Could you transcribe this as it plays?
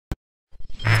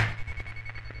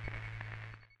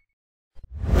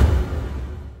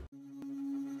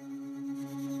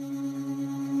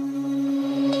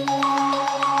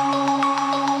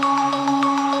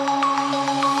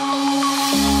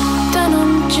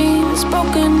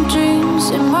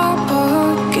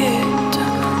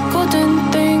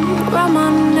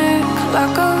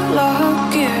like a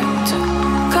locket.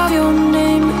 Carve your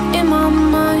name in my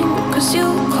mind, 'cause you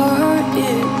caught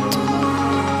it.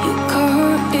 You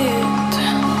caught it.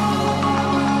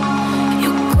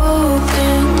 You're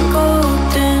golden,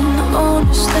 golden.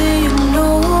 Honestly, you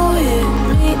know it.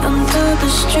 Meet under the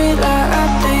street like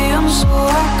at the so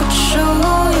I could show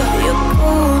you. You're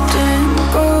golden,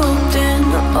 golden.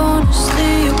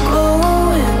 Honestly, you're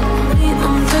glowing. Meet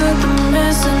under the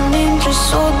mezzanine just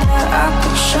so that I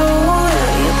could show you.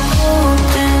 You're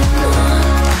golden.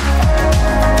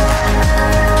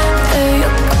 Yeah,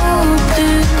 you're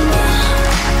golden.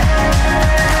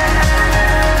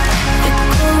 You're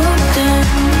golden.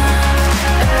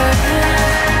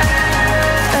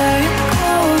 Yeah, you're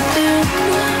golden.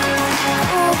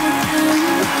 Golden.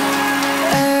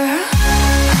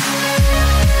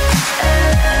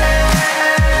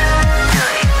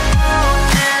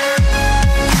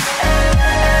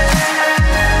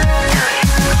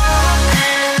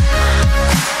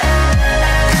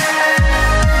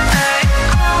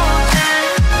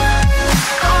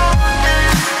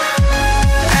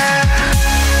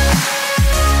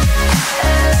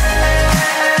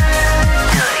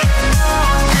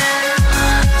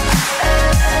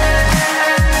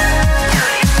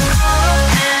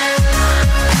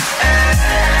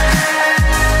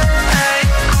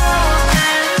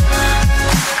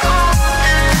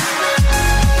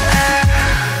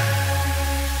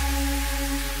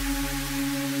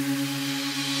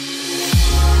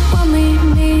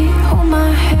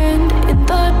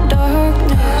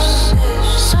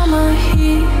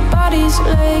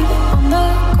 Lay on the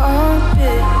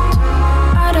carpet,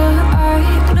 eye to eye,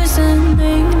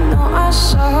 glistening. No, I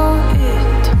saw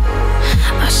it,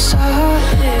 I saw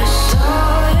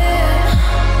it.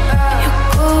 You're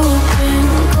golden,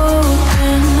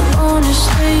 golden.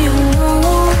 Honestly, you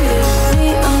know it. Me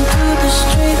under the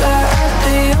street like at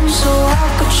the so I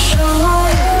could show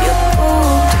you. You're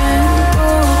golden,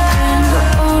 golden.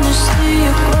 Honestly,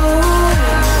 you're glowing.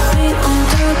 Me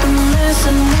under the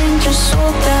mezzanine just so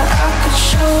that I could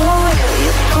show you.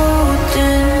 You're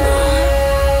golden.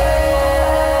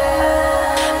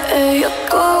 Yeah, you're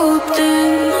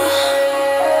golden.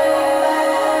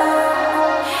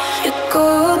 You're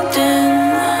golden.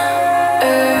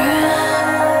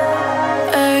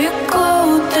 Yeah, you're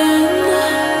golden.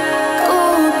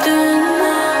 Golden.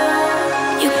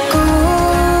 You're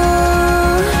golden.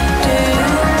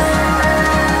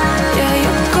 Yeah,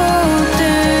 you're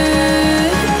golden.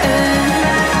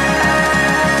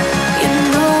 You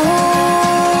know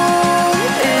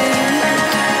it.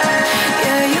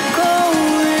 Yeah, you're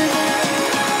glowing.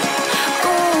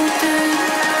 Golden.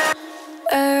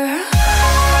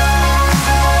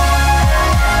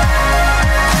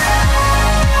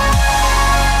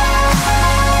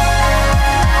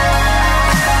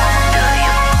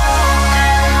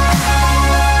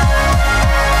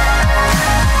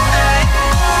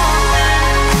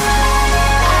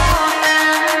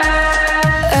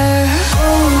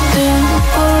 Golden,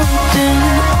 golden.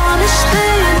 Honestly,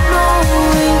 you know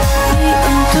it. Me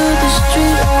under the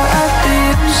street or at the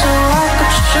so I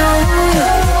could show you.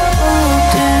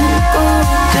 Golden,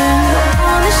 golden.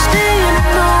 Honestly, you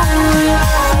know it.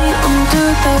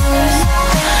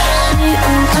 Me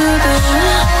under the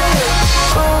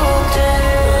golden.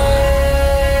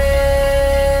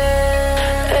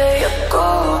 Yeah, you're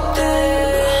golden.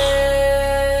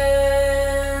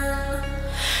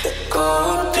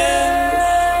 Golden.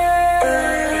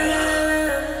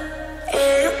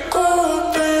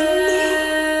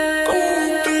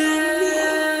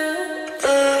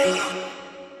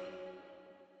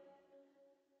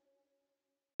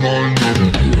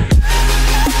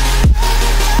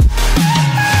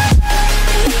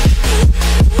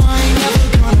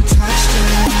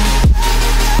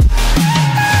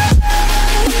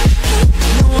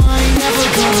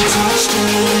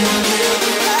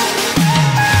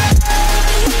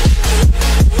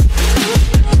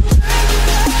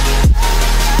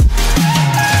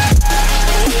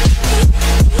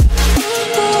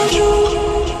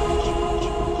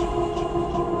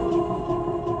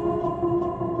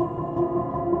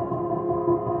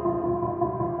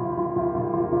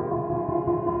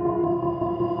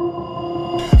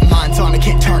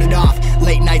 Can't turn it off.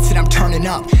 Late nights and I'm turning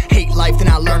up. Hate life, then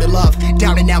I learn to love.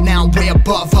 Down and out, now I'm way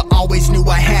above. I always knew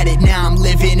I had it, now I'm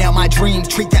living out my dreams.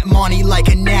 Treat that money like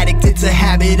an addict, it's a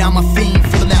habit, I'm a fiend.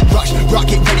 Feeling that rush,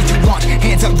 rocket ready to launch.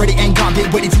 Hands up, ready and gone, been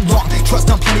waiting too long.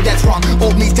 Trust on plenty, that's wrong.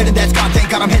 Old me's dead and that's gone,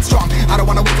 thank God I'm headstrong. I don't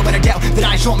wanna wake up in a doubt that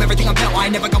I show them everything I'm about. I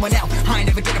ain't never going out, I ain't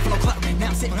never did it for no clout. Now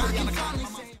I'm sitting on the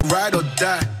cloud. Ride or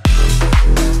die.